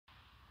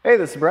Hey,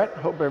 this is Brett.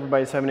 Hope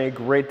everybody's having a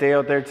great day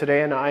out there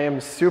today, and I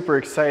am super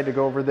excited to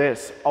go over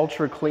this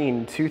ultra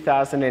clean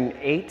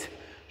 2008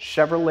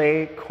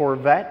 Chevrolet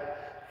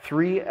Corvette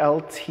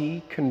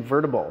 3LT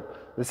Convertible.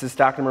 This is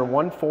stock number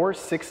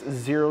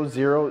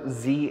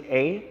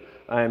 14600ZA.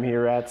 I am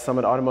here at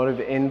Summit Automotive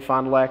in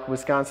Fond du Lac,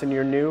 Wisconsin,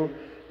 your new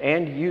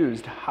and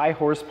used high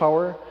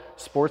horsepower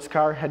sports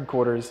car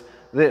headquarters.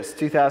 This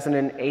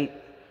 2008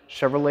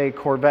 Chevrolet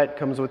Corvette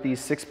comes with the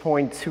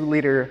 6.2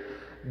 liter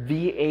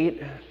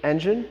V8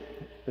 engine.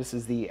 This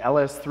is the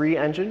LS3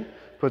 engine.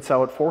 Puts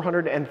out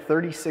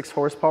 436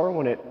 horsepower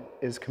when it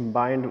is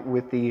combined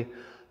with the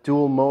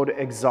dual mode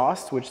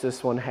exhaust, which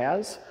this one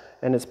has,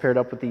 and it's paired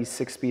up with the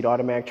 6-speed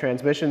automatic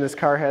transmission. This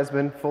car has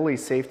been fully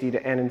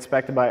safetied and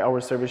inspected by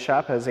our service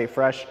shop, has a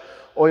fresh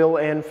oil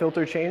and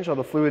filter change. All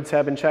the fluids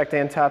have been checked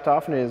and topped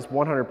off, and it is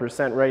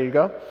 100% ready to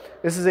go.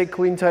 This is a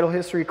clean title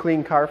history,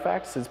 clean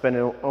CARFAX. It's been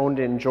owned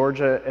in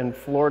Georgia and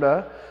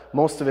Florida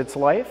most of its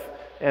life,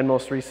 and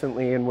most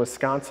recently in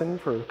Wisconsin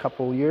for a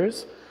couple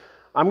years.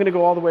 I'm gonna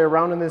go all the way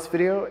around in this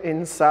video,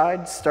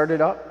 inside, start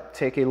it up,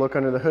 take a look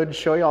under the hood,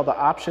 show you all the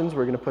options.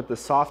 We're gonna put the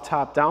soft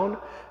top down,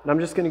 and I'm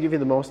just gonna give you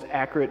the most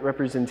accurate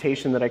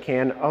representation that I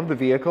can of the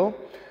vehicle.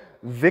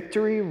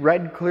 Victory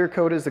red clear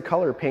coat is the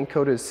color, paint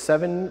code is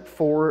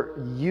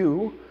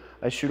 74U.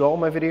 I shoot all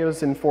my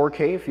videos in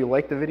 4K. If you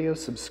like the video,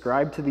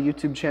 subscribe to the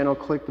YouTube channel,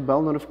 click the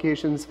bell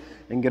notifications,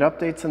 and get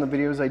updates on the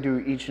videos I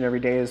do each and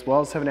every day, as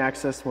well as having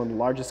access to one of the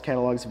largest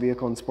catalogs of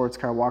vehicle and sports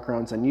car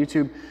walkarounds on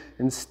YouTube,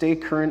 and stay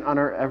current on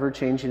our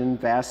ever-changing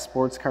and vast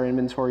sports car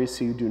inventory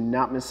so you do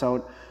not miss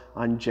out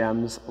on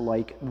gems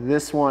like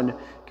this one. You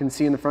can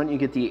see in the front you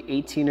get the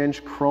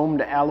 18-inch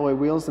chromed alloy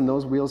wheels, and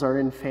those wheels are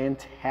in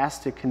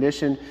fantastic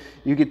condition.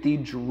 You get the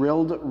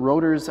drilled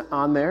rotors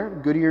on there,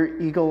 Goodyear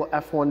Eagle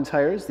F1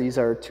 tires. These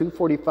are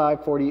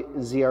 245/40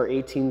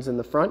 ZR18s in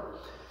the front,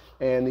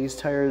 and these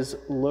tires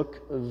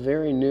look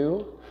very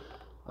new.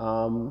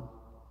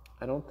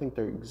 I don't think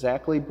they're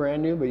exactly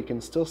brand new, but you can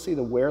still see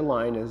the wear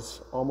line is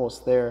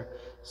almost there.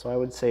 So I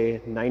would say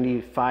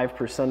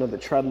 95% of the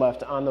tread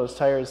left on those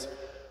tires.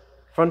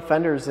 Front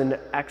fender's in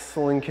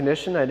excellent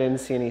condition. I didn't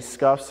see any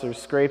scuffs or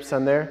scrapes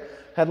on there.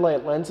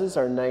 Headlight lenses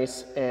are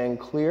nice and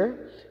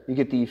clear. You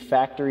get the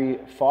factory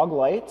fog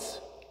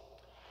lights.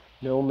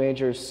 No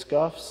major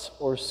scuffs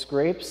or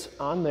scrapes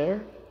on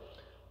there.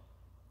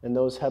 And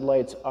those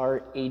headlights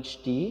are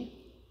HD.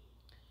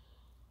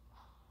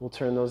 We'll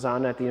turn those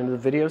on at the end of the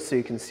video so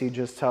you can see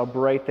just how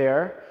bright they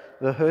are.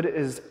 The hood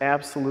is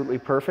absolutely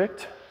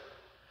perfect.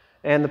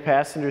 And the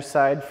passenger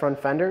side front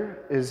fender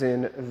is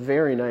in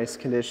very nice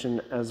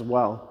condition as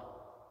well.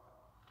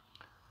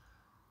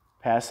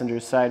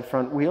 Passenger side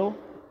front wheel,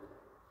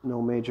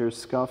 no major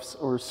scuffs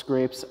or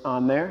scrapes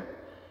on there.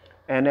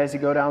 And as you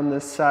go down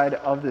this side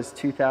of this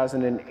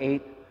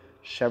 2008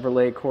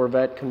 Chevrolet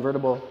Corvette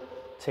Convertible,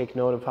 take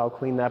note of how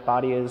clean that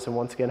body is, and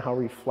once again how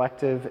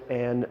reflective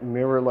and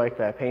mirror-like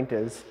that paint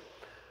is.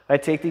 I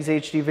take these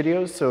HD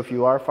videos, so if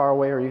you are far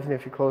away or even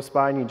if you're close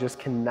by and you just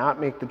cannot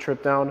make the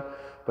trip down,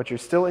 but you're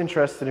still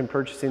interested in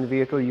purchasing the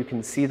vehicle, you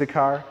can see the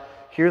car,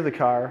 hear the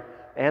car,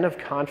 and have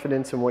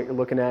confidence in what you're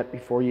looking at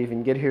before you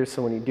even get here.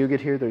 So when you do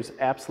get here, there's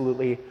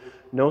absolutely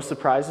no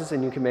surprises,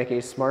 and you can make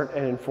a smart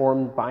and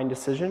informed buying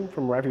decision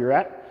from wherever you're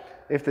at.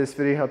 If this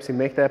video helps you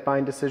make that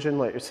buying decision,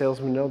 let your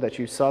salesman know that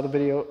you saw the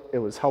video, it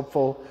was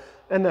helpful,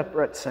 and that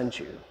Brett sent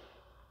you. And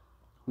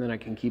then I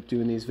can keep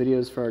doing these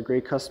videos for our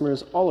great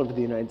customers all over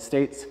the United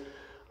States.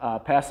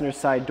 Passenger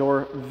side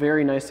door,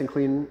 very nice and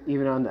clean.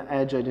 Even on the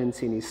edge, I didn't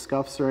see any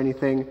scuffs or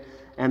anything.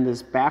 And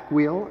this back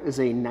wheel is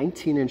a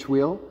 19-inch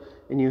wheel,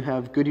 and you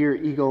have Goodyear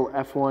Eagle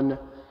F1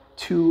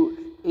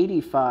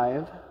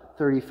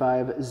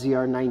 285/35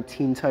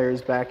 ZR19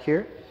 tires back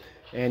here.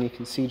 And you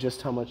can see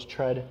just how much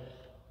tread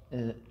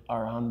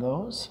are on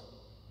those.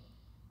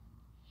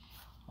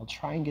 I'll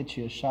try and get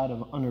you a shot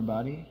of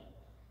underbody.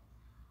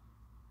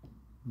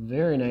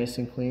 Very nice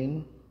and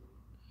clean.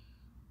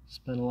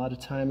 Spent a lot of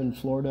time in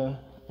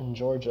Florida and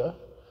Georgia.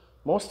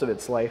 Most of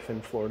its life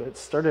in Florida. It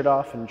started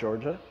off in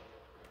Georgia.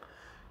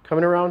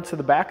 Coming around to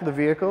the back of the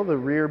vehicle, the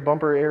rear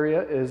bumper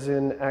area is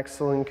in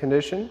excellent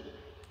condition.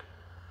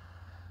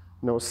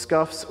 No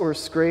scuffs or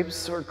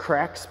scrapes or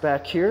cracks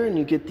back here, and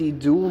you get the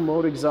dual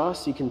mode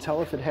exhaust. You can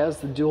tell if it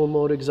has the dual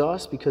mode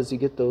exhaust because you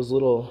get those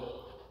little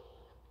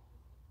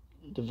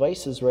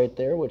devices right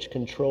there which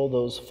control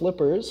those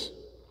flippers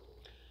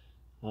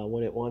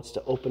when it wants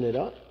to open it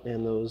up,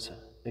 and those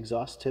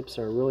exhaust tips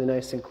are really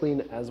nice and clean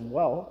as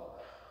well.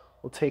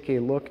 We'll take a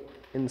look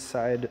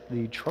inside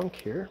the trunk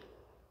here.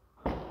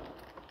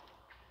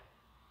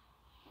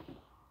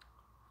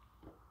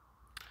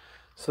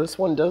 So this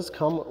one does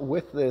come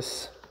with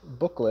this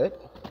booklet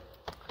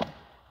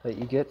that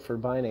you get for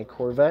buying a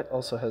Corvette.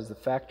 Also has the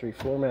factory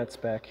floor mats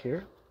back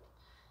here.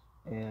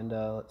 And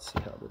let's see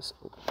how this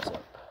opens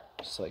up.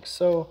 Just like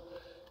so.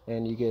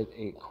 And you get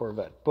a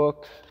Corvette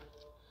book,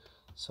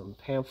 some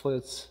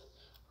pamphlets,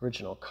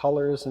 original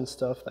colors and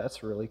stuff.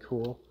 That's really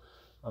cool.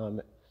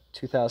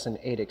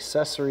 2008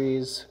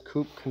 accessories,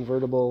 coupe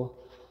convertible,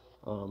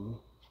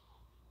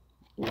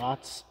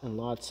 lots and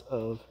lots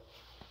of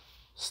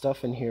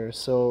stuff in here.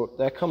 So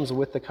that comes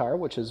with the car,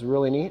 which is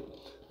really neat.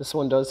 This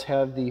one does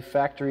have the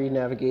factory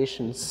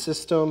navigation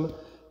system,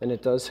 and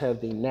it does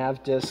have the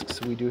nav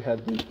discs. We do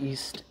have the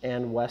east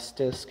and west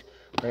disc.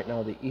 Right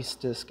now the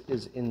east disc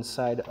is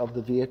inside of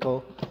the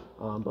vehicle,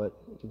 but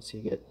you can see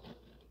you get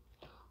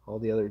all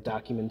the other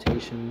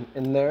documentation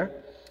in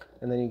there.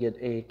 And then you get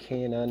a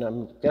K&N.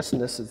 I'm guessing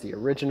this is the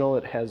original.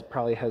 It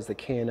probably has the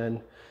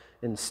K&N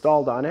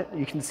installed on it.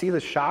 You can see the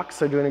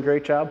shocks are doing a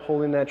great job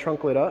holding that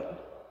trunk lid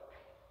up.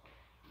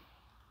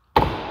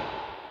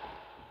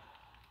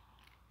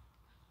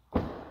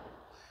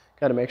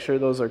 Got to make sure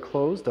those are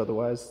closed,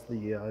 otherwise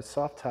the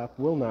soft top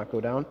will not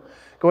go down.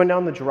 Going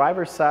down the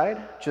driver's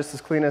side, just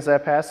as clean as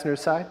that passenger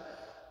side.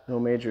 No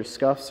major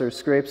scuffs or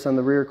scrapes on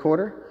the rear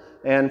quarter.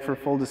 And for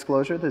full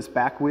disclosure, this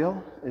back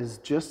wheel is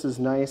just as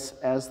nice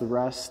as the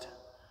rest.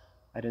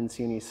 I didn't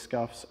see any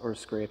scuffs or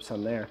scrapes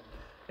on there.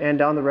 And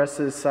down the rest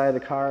of the side of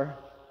the car,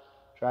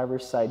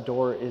 driver's side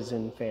door is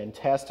in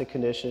fantastic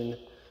condition,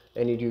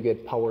 and you do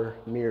get power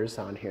mirrors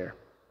on here.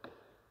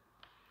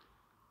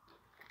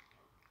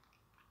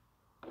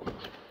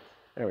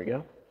 There we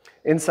go.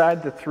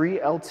 Inside, the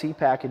 3LT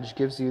package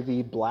gives you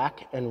the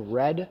black and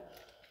red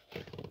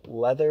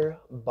leather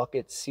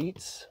bucket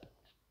seats.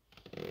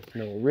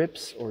 No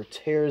rips or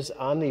tears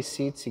on these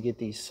seats. You get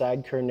these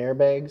side curtain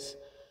airbags.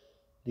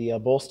 The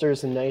bolster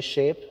is in nice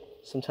shape.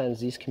 Sometimes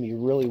these can be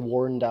really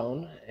worn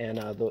down, and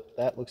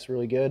that looks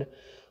really good.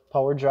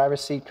 Power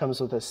driver's seat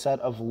comes with a set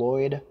of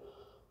Lloyd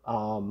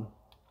floor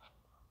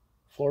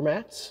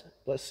mats.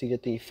 Plus you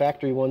get the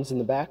factory ones in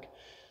the back.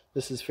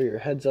 This is for your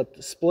heads-up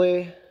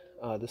display.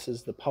 This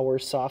is the power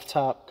soft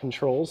top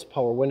controls,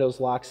 power windows,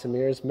 locks and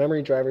mirrors,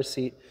 memory driver's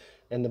seat,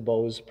 and the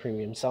Bose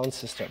premium sound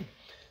system.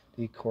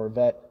 The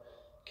Corvette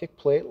kick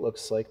plate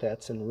looks like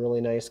that's in really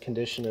nice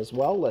condition as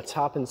well. Let's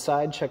hop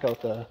inside, check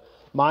out the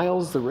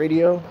miles, the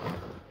radio.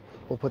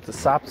 We'll put the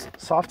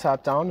soft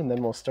top down and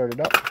then we'll start it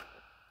up.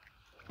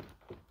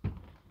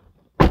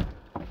 Let's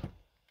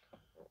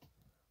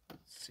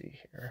see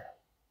here.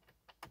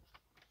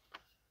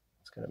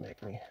 It's gonna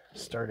make me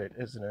start it,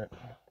 isn't it?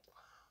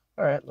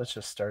 All right, let's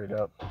just start it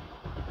up.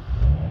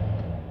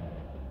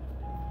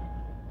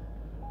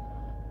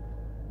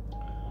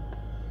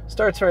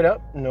 Starts right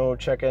up, no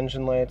check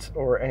engine lights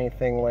or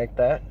anything like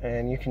that,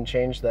 and you can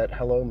change that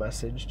hello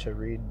message to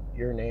read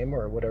your name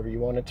or whatever you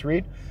want it to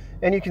read.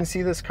 And you can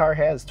see this car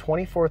has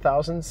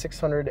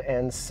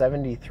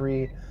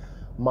 24,673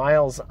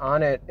 miles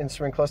on it.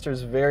 Instrument cluster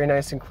is very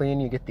nice and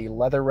clean. You get the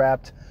leather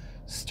wrapped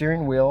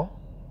steering wheel.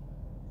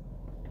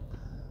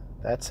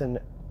 That's in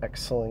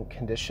excellent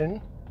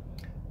condition.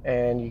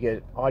 And you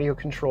get audio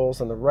controls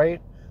on the right,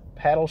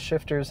 paddle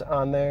shifters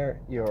on there,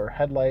 your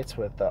headlights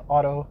with the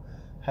auto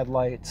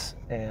headlights,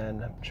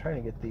 and I'm trying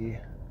to get the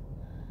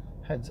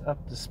heads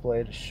up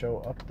display to show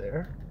up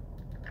there.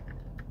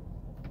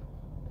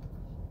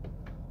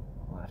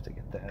 We'll have to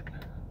get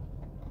that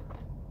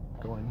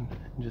going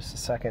in just a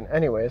second.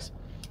 Anyways,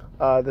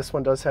 this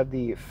one does have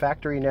the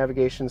factory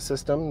navigation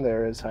system.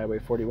 There is Highway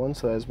 41,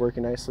 so that is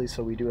working nicely.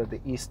 So we do have the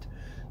east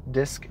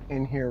disc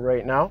in here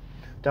right now.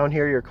 Down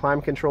here, your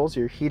climate controls,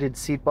 your heated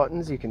seat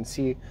buttons. You can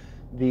see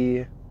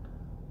the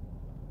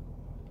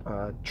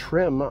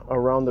trim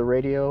around the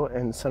radio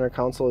and center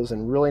console is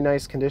in really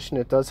nice condition.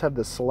 It does have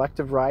the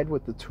selective ride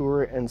with the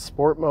tour and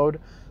sport mode,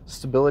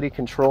 stability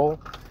control,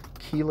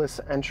 keyless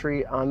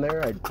entry on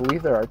there. I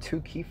believe there are 2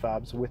 key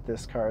fobs with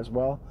this car as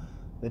well.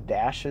 The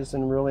dash is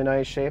in really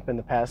nice shape, and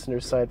the passenger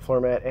side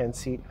floor mat and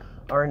seat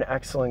are in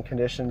excellent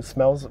condition.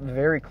 Smells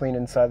very clean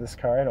inside this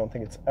car. I don't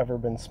think it's ever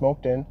been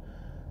smoked in.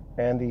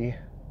 And the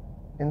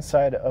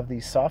inside of the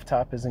soft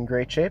top is in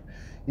great shape.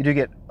 You do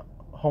get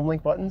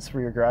Homelink buttons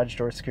for your garage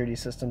door security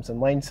systems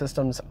and lane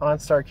systems,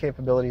 Onstar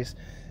capabilities,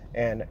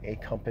 and a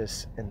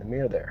compass in the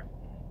mirror there.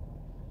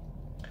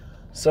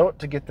 So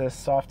to get this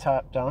soft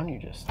top down, you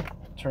just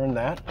turn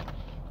that,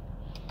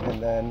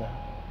 and then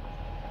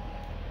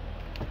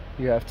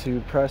you have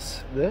to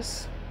press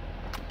this.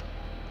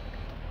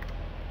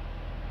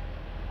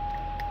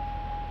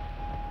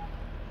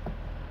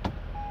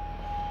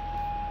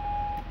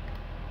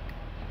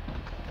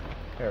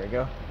 There we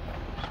go.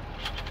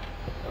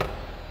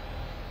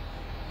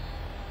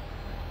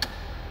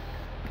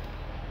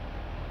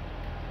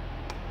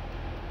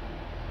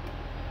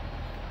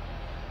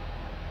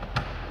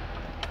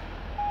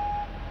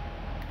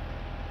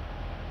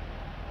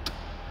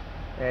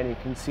 And you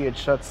can see it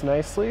shuts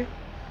nicely.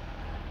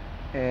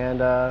 And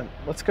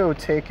let's go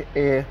take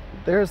a,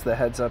 there's the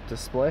heads up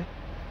display.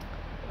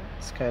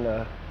 It's kind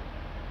of,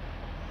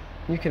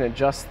 you can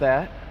adjust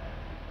that.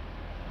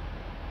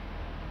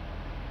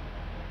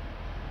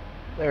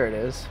 There it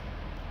is.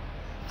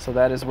 So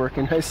that is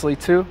working nicely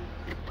too.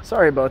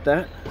 Sorry about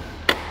that.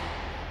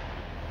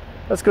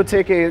 Let's go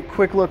take a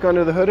quick look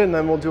under the hood, and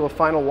then we'll do a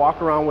final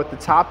walk around with the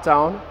top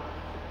down.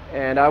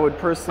 And I would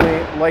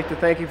personally like to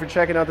thank you for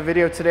checking out the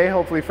video today.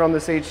 Hopefully from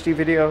this HD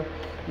video,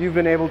 you've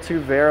been able to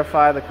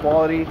verify the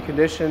quality,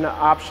 condition,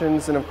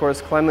 options, and of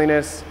course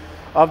cleanliness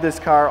of this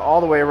car all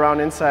the way around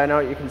inside and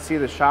out. You can see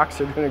the shocks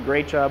are doing a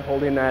great job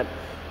holding that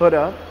hood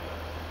up.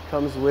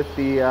 Comes with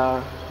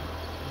the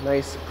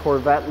nice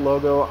Corvette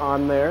logo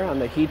on there on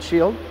the heat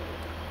shield.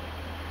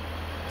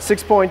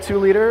 6.2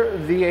 liter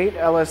V8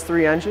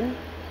 LS3 engine.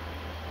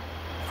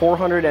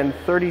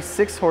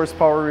 436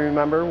 horsepower,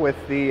 remember, with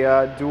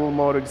the dual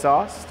mode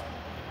exhaust.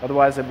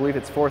 Otherwise, I believe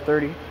it's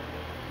 430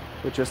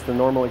 with just the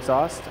normal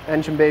exhaust.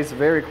 Engine bay is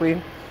very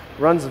clean,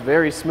 runs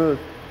very smooth.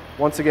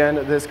 Once again,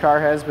 this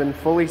car has been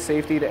fully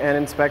safetied and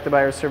inspected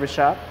by our service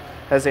shop.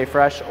 Has a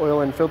fresh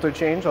oil and filter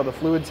change. All the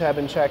fluids have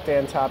been checked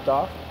and topped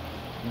off.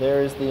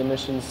 There's the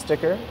emissions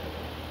sticker.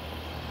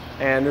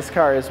 And this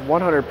car is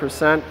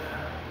 100%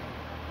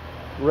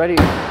 ready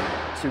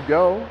to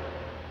go.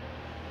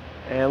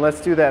 And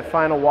let's do that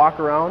final walk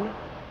around.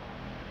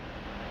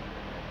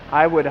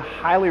 I would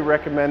highly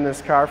recommend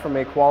this car from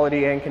a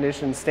quality and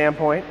condition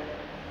standpoint.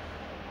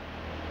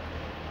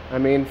 I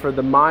mean, for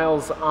the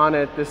miles on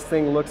it, this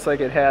thing looks like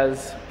it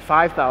has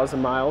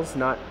 5,000 miles,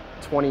 not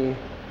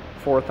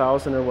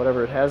 24,000 or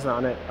whatever it has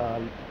on it.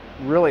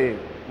 Really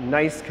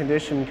nice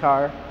condition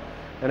car.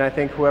 And I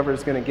think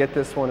whoever's going to get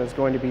this one is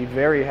going to be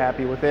very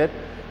happy with it.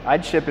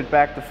 I'd ship it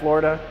back to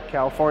Florida,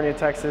 California,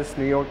 Texas,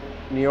 New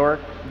York,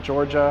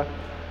 Georgia.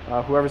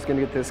 Whoever's going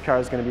to get this car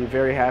is going to be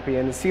very happy.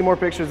 And to see more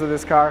pictures of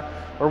this car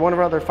or one of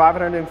our other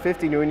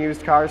 550 new and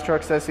used cars,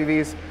 trucks,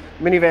 SUVs,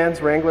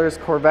 minivans, Wranglers,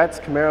 Corvettes,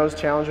 Camaros,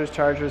 Challengers,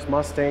 Chargers,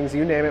 Mustangs,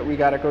 you name it, we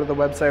got it. Go to the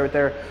website right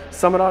there,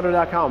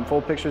 summitauto.com.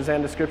 Full pictures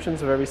and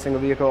descriptions of every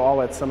single vehicle,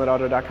 all at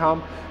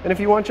summitauto.com. And if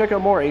you want to check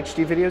out more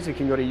HD videos, you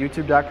can go to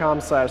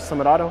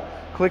youtube.com/summitauto.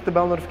 Click the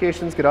bell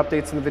notifications, get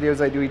updates on the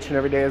videos I do each and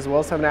every day, as well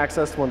as having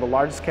access to one of the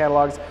largest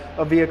catalogs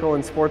of vehicle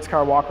and sports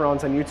car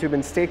walkarounds on YouTube,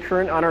 and stay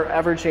current on our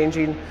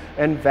ever-changing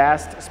and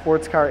vast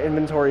sports car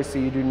inventory so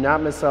you do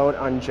not miss out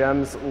on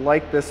gems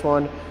like this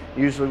one.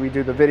 Usually we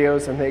do the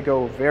videos and they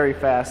go very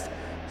fast.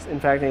 In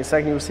fact, in a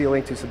second you'll see a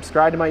link to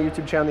subscribe to my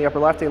YouTube channel in the upper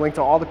left, a link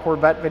to all the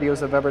Corvette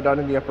videos I've ever done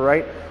in the upper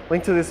right,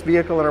 link to this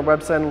vehicle on our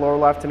website in the lower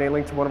left, and a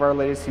link to one of our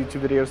latest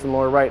YouTube videos in the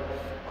lower right.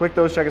 Click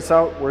those, check us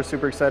out. We're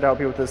super excited to help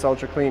you with this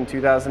ultra clean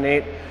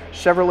 2008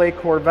 Chevrolet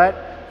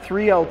Corvette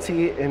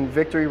 3LT in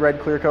Victory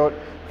Red Clear Coat.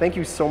 Thank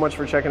you so much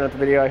for checking out the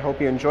video. I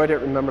hope you enjoyed it.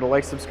 Remember to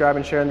like, subscribe,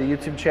 and share on the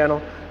YouTube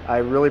channel. I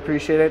really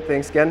appreciate it.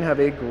 Thanks again. Have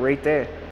a great day.